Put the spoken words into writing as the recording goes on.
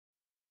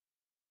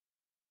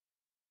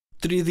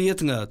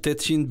30 nga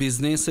 800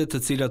 bizneset të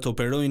cilat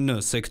operojnë në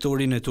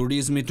sektorin e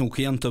turizmit nuk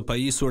janë të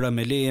pajisura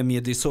me leje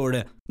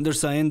mjedisore,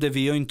 ndërsa ende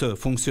vijojnë të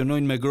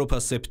funksionojnë me gropa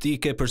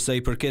septike përsa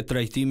i përket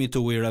trajtimit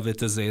të ujërave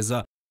të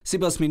Zeza.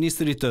 Sipas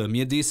ministrit të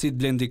mjedisit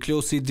Blendi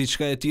Klosi,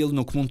 diçka e tillë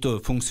nuk mund të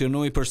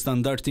funksionojë për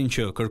standardin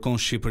që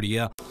kërkon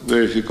Shqipëria.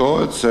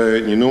 Verifikohet se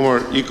një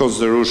numër i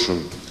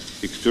konsiderueshëm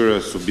i këtyre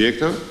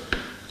subjekteve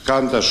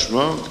kanë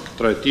tashmë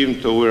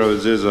trajtim të ujërave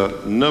të Zeza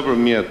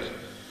nëpërmjet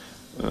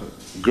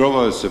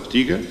grovave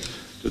septike,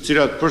 të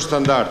cilat për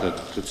standardet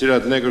të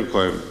cilat ne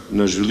kërkojmë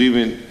në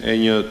zhvillimin e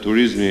një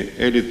turizmi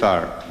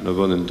elitar në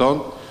vendin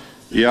tonë,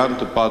 janë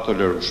të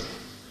patolerueshme.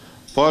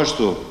 Po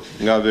ashtu,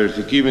 nga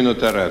verifikimi në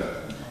terren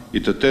i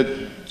të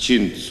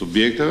 800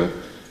 subjekteve,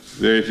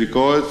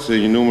 verifikohet se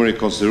një numër i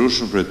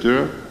konsiderueshëm prej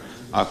tyre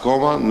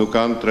akoma nuk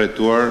kanë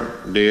trajtuar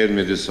lejen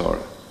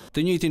mjedisore.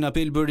 Të njëjtin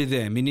apel bëri dhe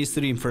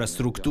Ministri i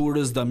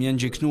Infrastrukturës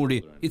Gjiknuri,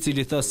 i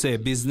cili tha se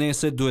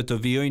bizneset duhet të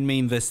vijojnë me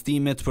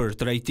investimet për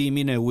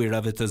trajtimin e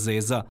ujërave të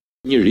Zeza.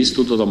 Një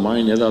risk do ta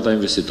marrin edhe ata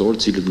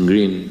investitorë cilët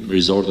ngrinë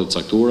resorte të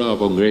caktuara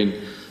apo ngrinë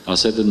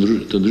asete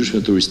të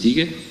ndryshme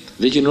turistike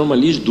dhe që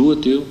normalisht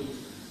duhet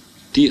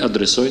ti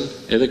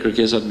adresojnë edhe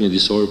kërkesat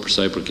mjedisore për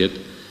sa i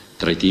përket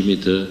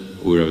trajtimit të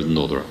ujërave të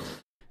ndodhura.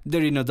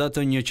 Deri në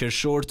datën 1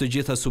 qershor, të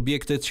gjitha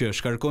subjektet që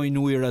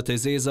shkarkojnë ujërat e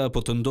Zeza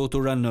apo të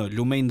ndotura në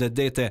lumenj dhe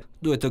dete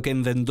duhet të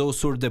kenë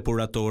vendosur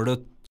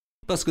depuratorët.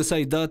 Pas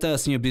kësaj date,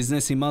 asnjë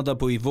biznes i madh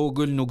apo i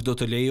vogël nuk do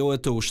të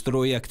lejohet të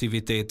ushtrojë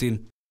aktivitetin.